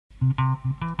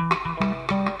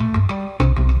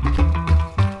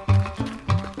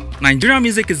Nigerian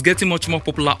music is getting much more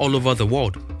popular all over the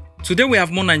world. Today we have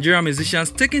more Nigerian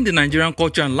musicians taking the Nigerian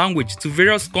culture and language to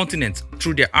various continents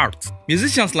through their art.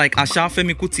 Musicians like Asha,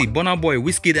 Femi Kuti, Burna Boy,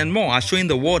 Wizkid and more are showing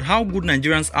the world how good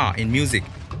Nigerians are in music.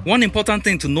 One important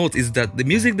thing to note is that the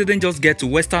music didn't just get to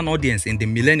Western audience in the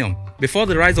millennium. Before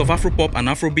the rise of Afropop and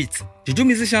Afrobeat, Juju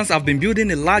musicians have been building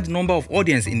a large number of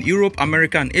audience in Europe,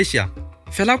 America and Asia.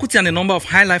 Fela Kuti and a number of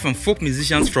highlife and folk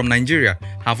musicians from Nigeria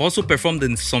have also performed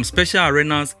in some special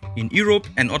arenas in Europe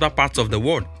and other parts of the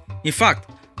world. In fact,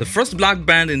 the first black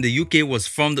band in the UK was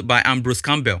formed by Ambrose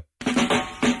Campbell.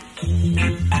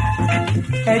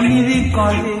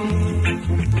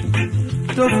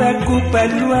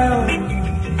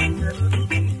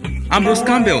 Ambrose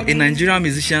Campbell, a Nigerian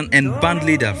musician and band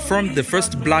leader, formed the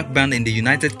first black band in the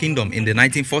United Kingdom in the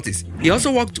 1940s. He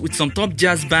also worked with some top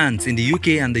jazz bands in the UK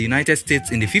and the United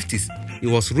States in the 50s. He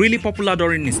was really popular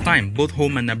during his time, both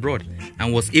home and abroad,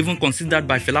 and was even considered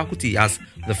by Fela Kuti as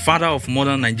the father of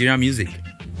modern Nigerian music.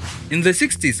 In the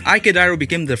 60s, Ike Dairo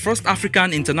became the first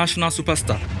African international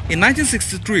superstar. In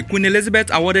 1963, Queen Elizabeth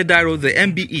awarded Dairo the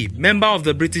MBE, Member of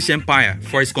the British Empire,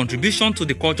 for his contribution to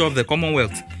the culture of the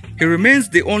Commonwealth. He remains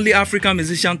the only African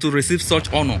musician to receive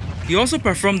such honor. He also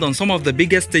performed on some of the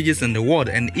biggest stages in the world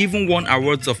and even won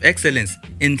awards of excellence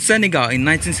in Senegal in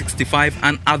 1965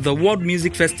 and at the World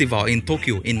Music Festival in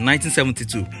Tokyo in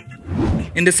 1972.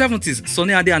 In the 70s,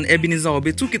 Sunny Ade and Ebenezer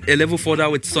Obey took it a level further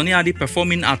with Sunny Ade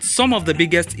performing at some of the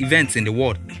biggest events in the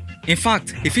world. In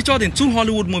fact, he featured in 2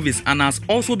 Hollywood movies and has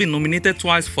also been nominated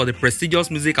twice for the prestigious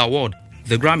music award,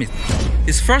 the Grammys.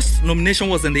 His first nomination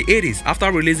was in the 80s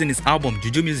after releasing his album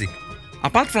Juju Music.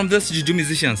 Apart from these Juju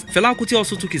musicians, Fela Kuti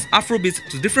also took his Afrobeat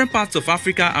to different parts of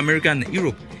Africa, America and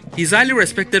Europe. He is highly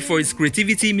respected for his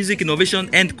creativity, music innovation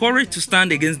and courage to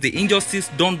stand against the injustice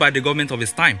done by the government of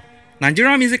his time.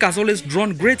 Nigerian music has always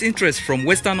drawn great interest from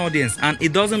Western audience and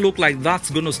it doesn't look like that's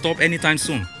gonna stop anytime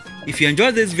soon. If you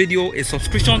enjoyed this video, a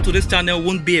subscription to this channel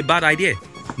won't be a bad idea.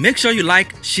 Make sure you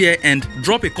like, share and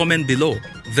drop a comment below.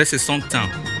 This is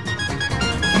Songtown.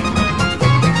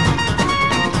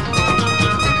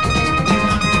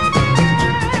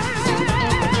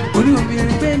 Orí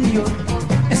obìnrin gbé mi o,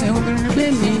 ẹsẹ̀ obìnrin gbé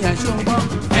mi àṣọ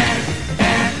gbọ́.